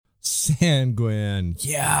Sanguine.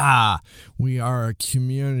 Yeah, we are a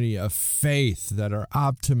community of faith that are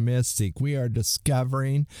optimistic. We are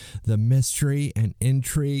discovering the mystery and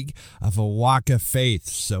intrigue of a walk of faith.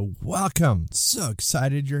 So welcome. So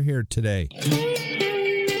excited you're here today.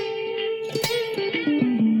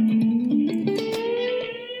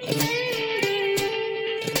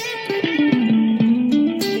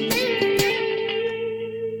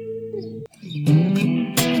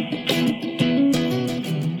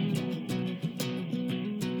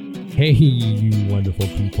 Hey, you wonderful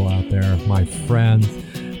people out there, my friends,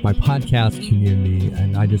 my podcast community,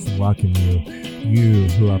 and I just welcome you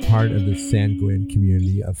who are part of the sanguine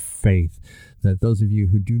community of faith, that those of you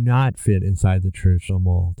who do not fit inside the traditional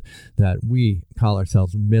mold, that we call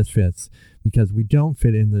ourselves misfits because we don't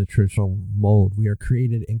fit in the traditional mold. We are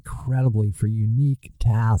created incredibly for unique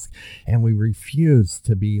tasks, and we refuse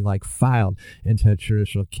to be like filed into a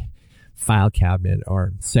traditional file cabinet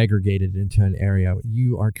or segregated into an area.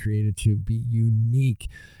 You are created to be unique,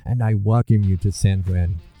 and I welcome you to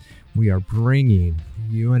Sanguine. We are bringing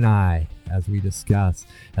you and I, as we discuss,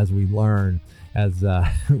 as we learn, as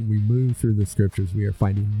we move through the scriptures, we are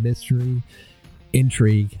finding mystery,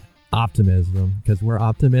 intrigue, optimism, because we're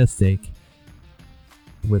optimistic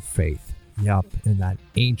with faith. Yup, and that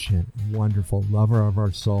ancient, wonderful lover of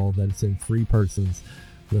our soul that is in three persons,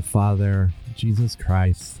 the Father, Jesus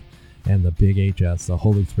Christ, and the big HS, the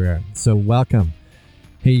Holy Spirit. So welcome.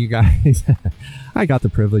 Hey, you guys, I got the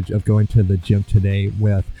privilege of going to the gym today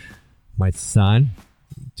with my son,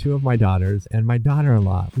 two of my daughters, and my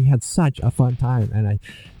daughter-in-law. We had such a fun time, and I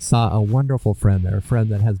saw a wonderful friend there, a friend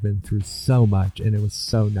that has been through so much, and it was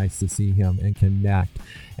so nice to see him and connect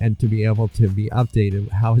and to be able to be updated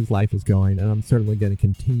how his life is going, and I'm certainly going to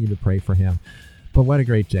continue to pray for him. But what a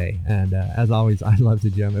great day. And as always, I love the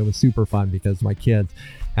gym. It was super fun because my kids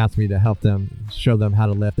asked me to help them, show them how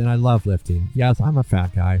to lift. And I love lifting. Yes, I'm a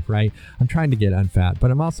fat guy, right? I'm trying to get unfat,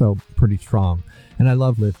 but I'm also pretty strong. And I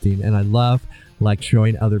love lifting. And I love like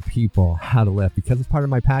showing other people how to lift because it's part of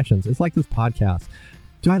my passions. It's like this podcast.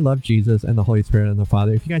 Do I love Jesus and the Holy Spirit and the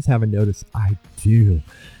Father? If you guys haven't noticed, I do.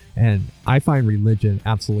 And I find religion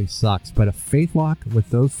absolutely sucks. But a faith walk with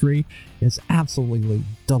those three is absolutely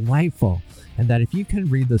delightful. And that if you can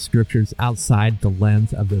read the scriptures outside the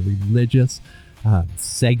lens of the religious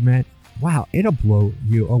segment, wow, it'll blow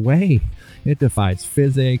you away. It defies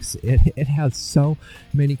physics. It has so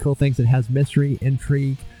many cool things. It has mystery,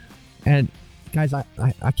 intrigue. And guys,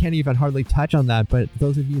 I can't even hardly touch on that. But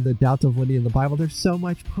those of you that doubt the validity of the Bible, there's so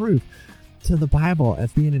much proof to the Bible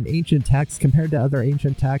as being an ancient text compared to other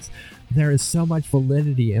ancient texts. There is so much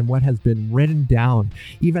validity in what has been written down,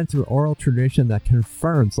 even through oral tradition that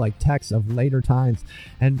confirms like texts of later times.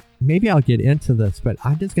 And maybe I'll get into this, but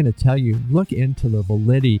I'm just going to tell you, look into the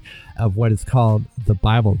validity of what is called the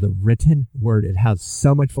Bible, the written word. It has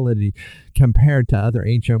so much validity compared to other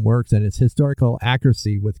ancient works and its historical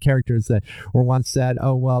accuracy with characters that were once said,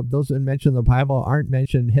 oh, well, those that mention the Bible aren't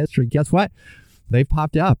mentioned in history. Guess what? They've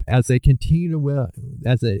popped up as they continue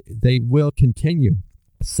they will continue.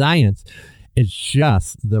 Science is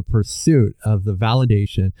just the pursuit of the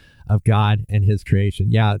validation of God and his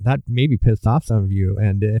creation. Yeah, that maybe pissed off some of you.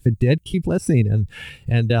 And if it did, keep listening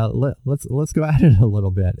and let's go at it a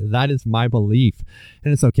little bit. That is my belief.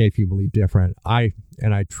 And it's okay if you believe different. I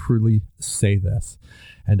truly say this.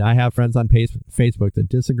 And I have friends on Facebook that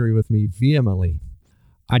disagree with me vehemently.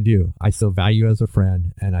 I do. I still value you as a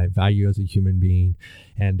friend, and I value you as a human being.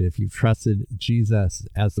 And if you've trusted Jesus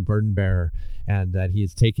as the burden bearer and that he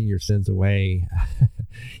is taking your sins away,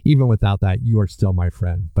 even without that, you are still my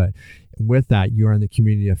friend. But with that, you are in the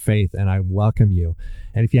community of faith, and I welcome you.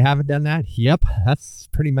 And if you haven't done that, yep, that's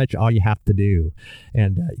pretty much all you have to do.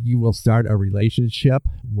 And you will start a relationship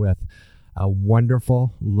with a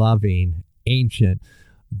wonderful, loving, ancient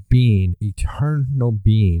being, eternal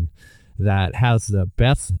being, that has the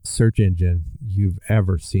best search engine you've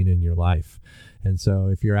ever seen in your life. And so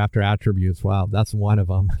if you're after attributes, wow, that's one of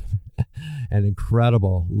them. An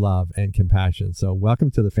incredible love and compassion. So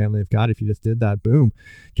welcome to the family of God. If you just did that, boom.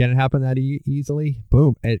 Can it happen that easily?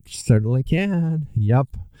 Boom. It certainly can.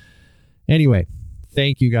 Yep. Anyway,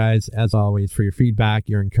 thank you guys, as always, for your feedback,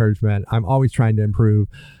 your encouragement. I'm always trying to improve.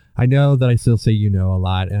 I know that I still say a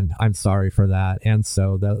lot, and I'm sorry for that. And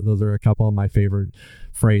so those are a couple of my favorite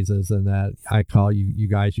phrases, and that I call you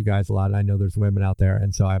guys a lot. And I know there's women out there,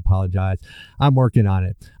 and so I apologize. I'm working on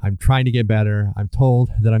it. I'm trying to get better. I'm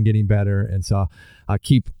told that I'm getting better, and so I'll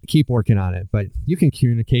keep working on it. But you can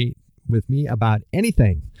communicate with me about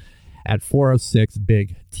anything at 406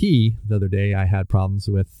 Big T. The other day I had problems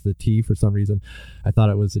with the T for some reason. I thought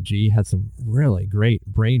it was a G. Had some really great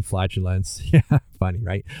brain flatulence. Yeah, funny,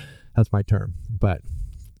 right? That's my term. But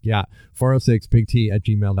yeah, 406 Big T at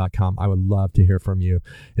gmail.com. I would love to hear from you.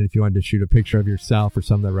 And if you wanted to shoot a picture of yourself or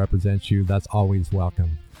something that represents you, that's always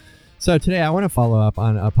welcome. So today I want to follow up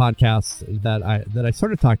on a podcast that I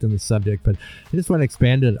sort of talked on the subject, but I just want to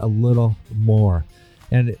expand it a little more.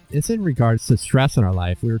 And it's in regards to stress in our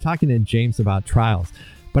life. We were talking in James about trials,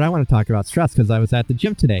 but I want to talk about stress because I was at the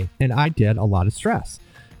gym today and I did a lot of stress.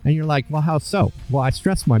 And you're like, well, how so? Well, I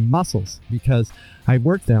stressed my muscles because I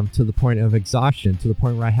worked them to the point of exhaustion, to the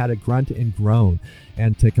point where I had to grunt and groan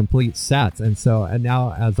and to complete sets. And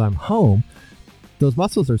now as I'm home, those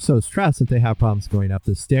muscles are so stressed that they have problems going up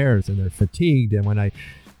the stairs and they're fatigued. And when I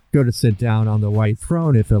go to sit down on the white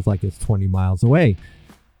throne, it feels like it's 20 miles away.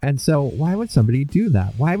 And so why would somebody do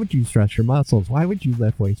that? Why would you stress your muscles? Why would you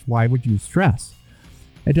lift weights? Why would you stress?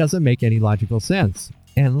 It doesn't make any logical sense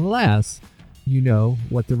unless you know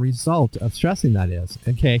what the result of stressing that is.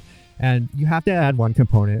 Okay. And you have to add one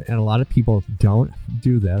component, and a lot of people don't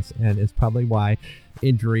do this, and it's probably why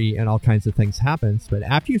injury and all kinds of things happens. But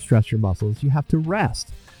after you stress your muscles, you have to rest.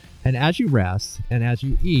 And as you rest, and as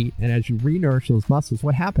you eat, and as you re-nourish those muscles,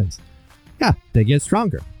 what happens? Yeah, they get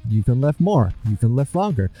stronger. You can lift more. You can lift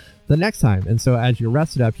longer the next time. And so as you're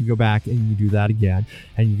rested up, you go back and you do that again,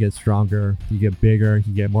 and you get stronger, you get bigger,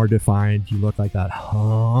 you get more defined, you look like that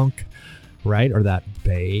hunk, right? Or that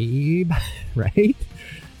babe, right?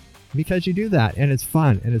 Because you do that, and it's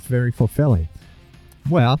fun, and it's very fulfilling.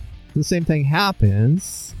 Well, the same thing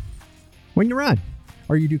happens when you run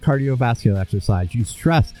or you do cardiovascular exercise. You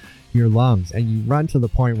stress your lungs, and you run to the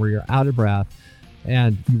point where you're out of breath,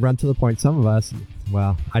 and you run to the point, some of us,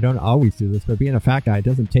 well, I don't always do this, but being a fat guy, it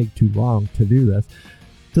doesn't take too long to do this,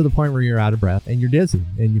 to the point where you're out of breath, and you're dizzy,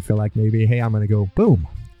 and you feel like maybe, hey, I'm going to go boom.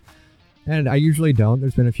 And I usually don't.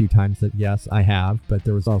 There's been a few times that, yes, I have, but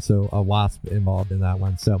there was also a wasp involved in that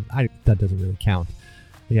one. So that doesn't really count.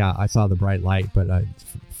 Yeah, I saw the bright light, but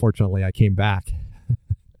fortunately I came back.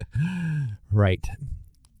 Right.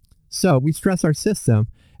 So we stress our system.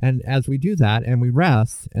 And as we do that and we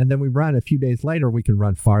rest and then we run a few days later, we can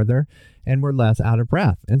run farther and we're less out of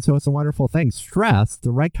breath. And so it's a wonderful thing. Stress,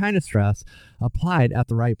 the right kind of stress applied at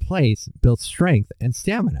the right place, builds strength and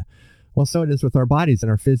stamina. Well, so it is with our bodies and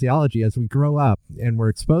our physiology as we grow up and we're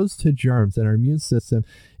exposed to germs, and our immune system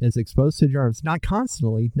is exposed to germs, not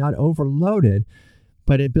constantly, not overloaded,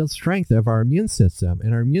 but it builds strength of our immune system.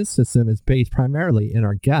 And our immune system is based primarily in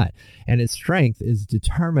our gut, and its strength is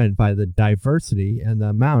determined by the diversity and the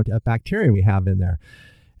amount of bacteria we have in there.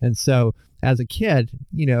 And so as a kid,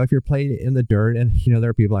 if you're playing in the dirt, and there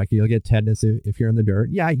are people like you'll get tetanus if you're in the dirt.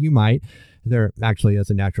 Yeah, you might. There actually is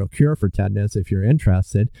a natural cure for tetanus if you're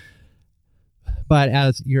interested. But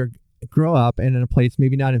as you grow up and in a place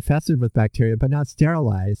maybe not infested with bacteria, but not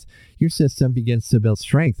sterilized, your system begins to build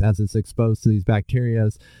strength as it's exposed to these bacteria,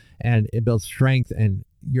 and it builds strength, and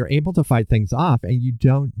you're able to fight things off, and you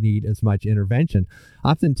don't need as much intervention.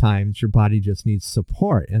 Oftentimes, your body just needs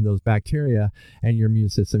support, and those bacteria and your immune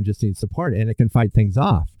system just needs support, and it can fight things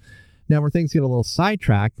off. Now, where things get a little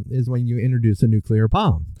sidetracked is when you introduce a nuclear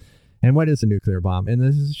bomb. And what is a nuclear bomb? And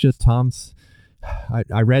this is just Tom's...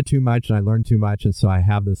 I read too much and I learned too much, and so I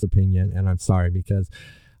have this opinion, and I'm sorry because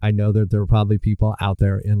I know that there are probably people out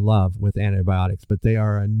there in love with antibiotics, but they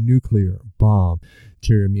are a nuclear bomb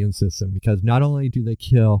to your immune system, because not only do they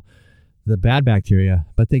kill the bad bacteria,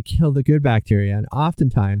 but they kill the good bacteria. And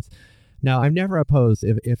oftentimes, now I'm never opposed,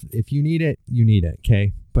 if you need it, you need it,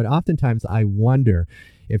 okay? But oftentimes I wonder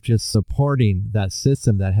if just supporting that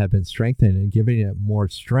system that had been strengthened and giving it more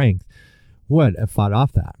strength would have fought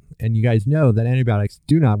off that. And you guys know that antibiotics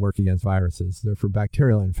do not work against viruses. They're for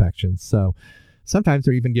bacterial infections. So sometimes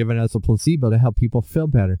they're even given as a placebo to help people feel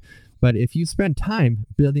better. But if you spend time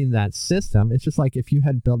building that system, it's just like if you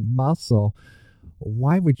had built muscle,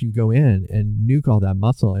 why would you go in and nuke all that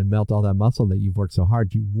muscle and melt all that muscle that you've worked so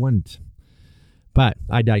hard? You wouldn't. But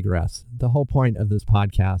I digress. The whole point of this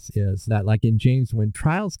podcast is that, like in James, when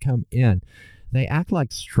trials come in, they act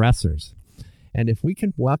like stressors. And if we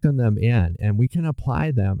can welcome them in and we can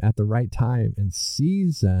apply them at the right time and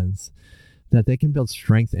seasons, that they can build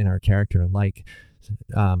strength in our character, like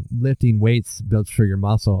lifting weights builds for your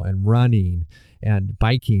muscle, and running and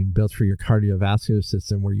biking builds for your cardiovascular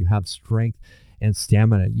system, where you have strength and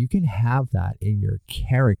stamina. You can have that in your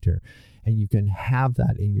character, and you can have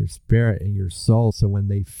that in your spirit and your soul. So when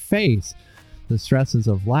they face the stresses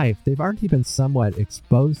of life, they've already been somewhat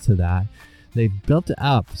exposed to that. they've built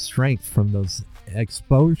up strength from those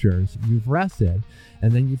exposures. You've rested,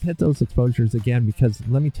 and then you've hit those exposures again, because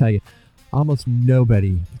let me tell you, almost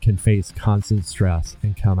nobody can face constant stress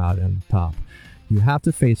and come out on top. You have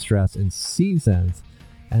to face stress in seasons,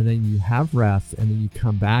 and then you have rest, and then you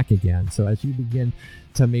come back again. So as you begin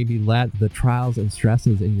to maybe let the trials and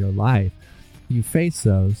stresses in your life, you face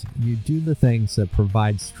those, you do the things that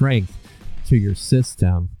provide strength to your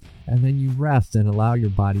system, and then you rest and allow your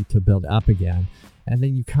body to build up again, and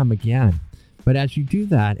then you come again. But as you do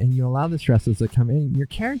that and you allow the stresses to come in, your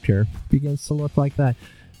character begins to look like that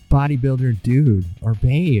bodybuilder dude or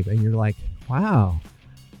babe, and you're like, wow,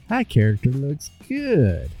 that character looks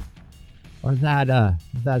good. Or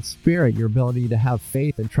that spirit, your ability to have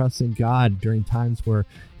faith and trust in God during times where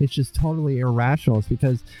it's just totally irrational. It's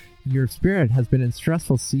because your spirit has been in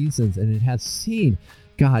stressful seasons and it has seen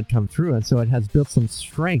God come through, and so it has built some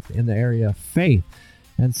strength in the area of faith.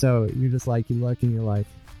 And so you're just like, you look and you're like,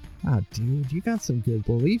 wow, dude, you got some good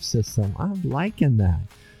belief system. I'm liking that.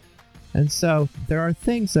 And so there are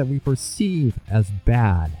things that we perceive as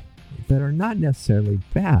bad that are not necessarily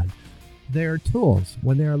bad. They are tools.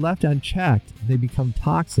 When they are left unchecked, they become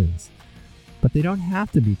toxins. But they don't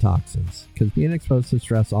have to be toxins, because being exposed to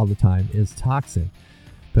stress all the time is toxic.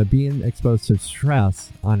 But being exposed to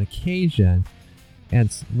stress on occasion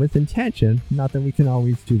and with intention, not that we can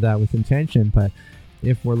always do that with intention, but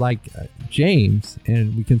if we're like James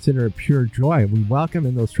and we consider it pure joy, we welcome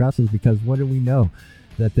in those stresses, because what do we know?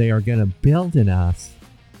 That they are going to build in us.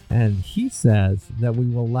 And he says that we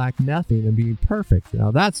will lack nothing and be perfect.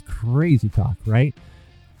 Now that's crazy talk, right?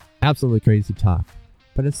 Absolutely crazy talk.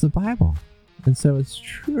 But it's the Bible. And so it's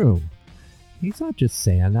true. He's not just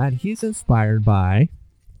saying that. He's inspired by,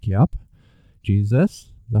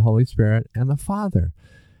 Jesus, the Holy Spirit, and the Father.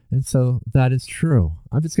 And so that is true.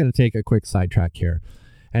 I'm just going to take a quick sidetrack here.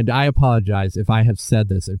 And I apologize if I have said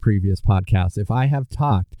this in previous podcasts. If I have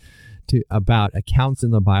talked about accounts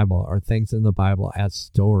in the Bible or things in the Bible as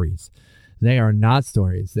stories. They are not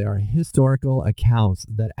stories. They are historical accounts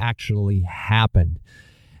that actually happened.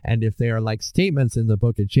 And if they are like statements in the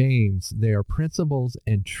book of James, they are principles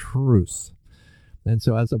and truths. And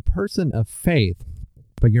so as a person of faith,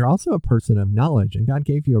 but you're also a person of knowledge, and God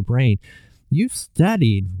gave you a brain, you've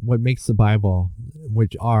studied what makes the Bible,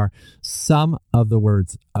 which are some of the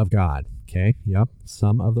words of God. Okay. Yep.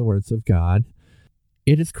 Some of the words of God.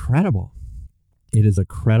 It is credible. It is a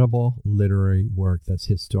credible literary work that's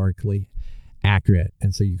historically accurate,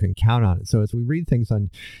 and so you can count on it. So as we read things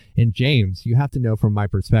in James, you have to know from my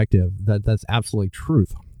perspective that that's absolutely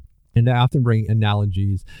truth. And I often bring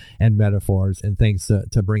analogies and metaphors and things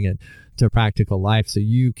to bring it to practical life, so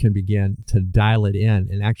you can begin to dial it in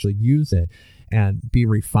and actually use it and be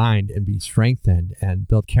refined and be strengthened and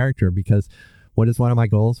build character. Because what is one of my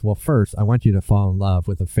goals? Well, first, I want you to fall in love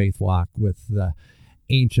with a faith walk with the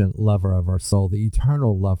ancient lover of our soul, the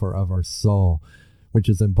eternal lover of our soul, which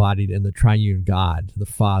is embodied in the triune God, the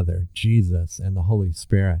Father, Jesus, and the Holy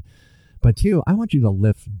Spirit. But two, I want you to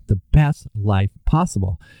live the best life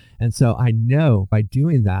possible. And so I know by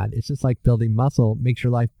doing that, it's just like building muscle makes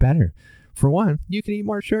your life better. For one, you can eat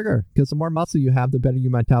more sugar, because the more muscle you have, the better you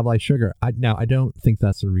metabolize sugar. Now, I don't think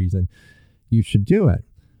that's the reason you should do it.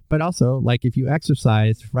 But also, like if you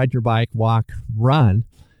exercise, ride your bike, walk, run,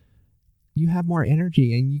 you have more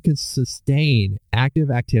energy and you can sustain active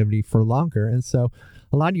activity for longer. And so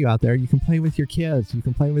a lot of you out there, you can play with your kids, you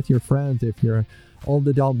can play with your friends. If you're an old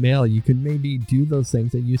adult male, you can maybe do those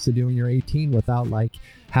things that you used to do when you're 18 without like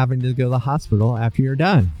having to go to the hospital after you're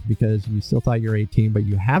done, because you still thought you're 18, but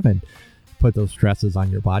you haven't put those stresses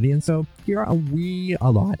on your body. And so you're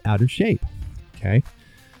a lot out of shape. Okay.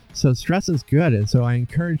 So stress is good. And so I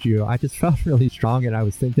encourage you. I just felt really strong, and I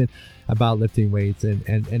was thinking about lifting weights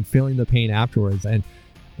and feeling the pain afterwards. And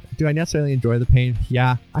do I necessarily enjoy the pain?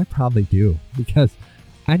 Yeah, I probably do, because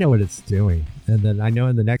I know what it's doing. And then I know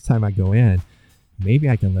in the next time I go in, maybe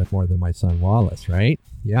I can lift more than my son Wallace, right?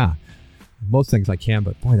 Yeah, most things I can,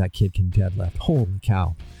 but boy, that kid can deadlift. Holy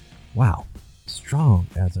cow. Wow. Strong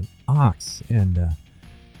as an ox. And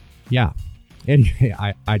yeah, anyway,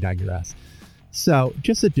 I digress. So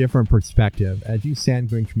just a different perspective as you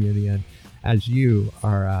Sanguine community, and as you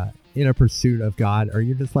are in a pursuit of God, or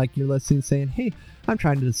you're just like, you're listening saying, hey, I'm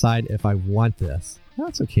trying to decide if I want this.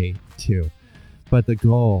 That's okay too. But the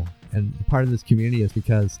goal and part of this community is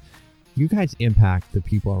because you guys impact the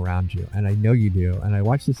people around you. And I know you do. And I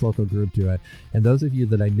watch this local group do it. And those of you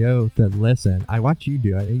that I know that listen, I watch you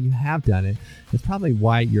do it, and you have done it. It's probably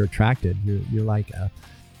why you're attracted. You're like,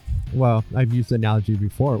 well, I've used the analogy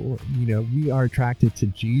before. You know, we are attracted to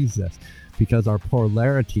Jesus because our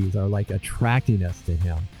polarities are like attracting us to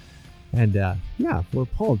him. And yeah, we're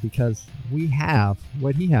pulled because we have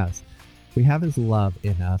what he has. We have his love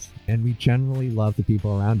in us, and we generally love the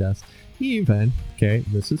people around us, even, okay,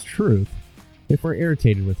 this is truth, if we're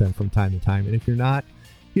irritated with them from time to time. And if you're not,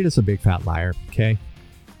 you're just a big fat liar, okay?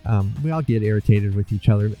 We all get irritated with each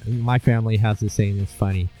other. My family has this saying, it's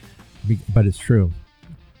funny, but it's true.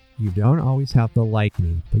 You don't always have to like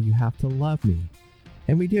me, but you have to love me.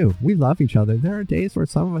 And we do. We love each other. There are days where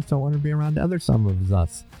some of us don't want to be around some of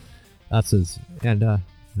us. And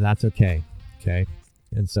that's okay. Okay.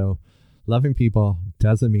 And so loving people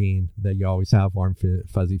doesn't mean that you always have warm,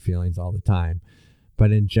 fuzzy feelings all the time.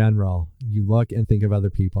 But in general, you look and think of other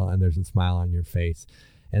people and there's a smile on your face.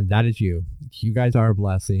 And that is you. You guys are a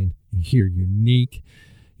blessing. You're unique.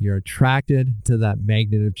 You're attracted to that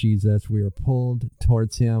magnet of Jesus. We are pulled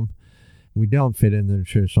towards him. We don't fit in the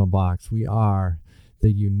traditional box. We are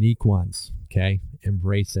the unique ones. Okay.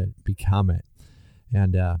 Embrace it. Become it.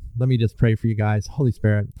 And let me just pray for you guys. Holy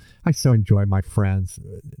Spirit, I so enjoy my friends.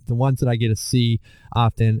 The ones that I get to see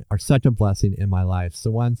often are such a blessing in my life. So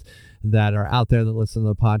ones that are out there that listen to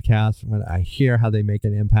the podcast, when I hear how they make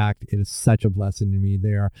an impact, it is such a blessing to me.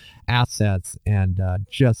 They are assets and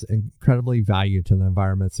just incredibly valued to the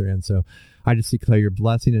environments they're in. So I just declare your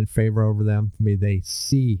blessing and favor over them. May they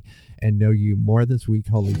see and know you more this week,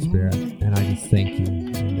 Holy Spirit. And I just thank you.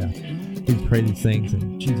 And we pray these things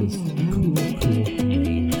in Jesus' cool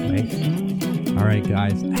name, right? All right,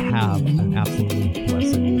 guys, have an absolutely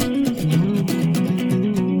blessed week.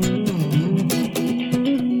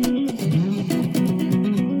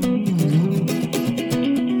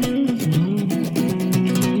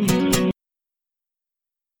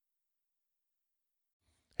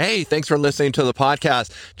 Hey, thanks for listening to the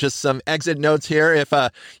podcast. Just some exit notes here. If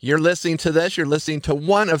you're listening to this, you're listening to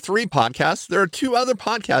one of 3 podcasts. There are 2 other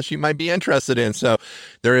podcasts you might be interested in. So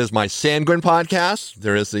there is my Sanguine podcast,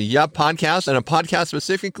 there is the Yup podcast, and a podcast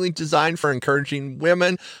specifically designed for encouraging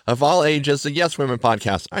women of all ages, the Yes Women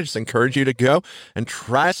podcast. I just encourage you to go and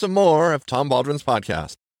try some more of Tom Baldwin's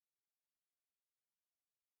podcast.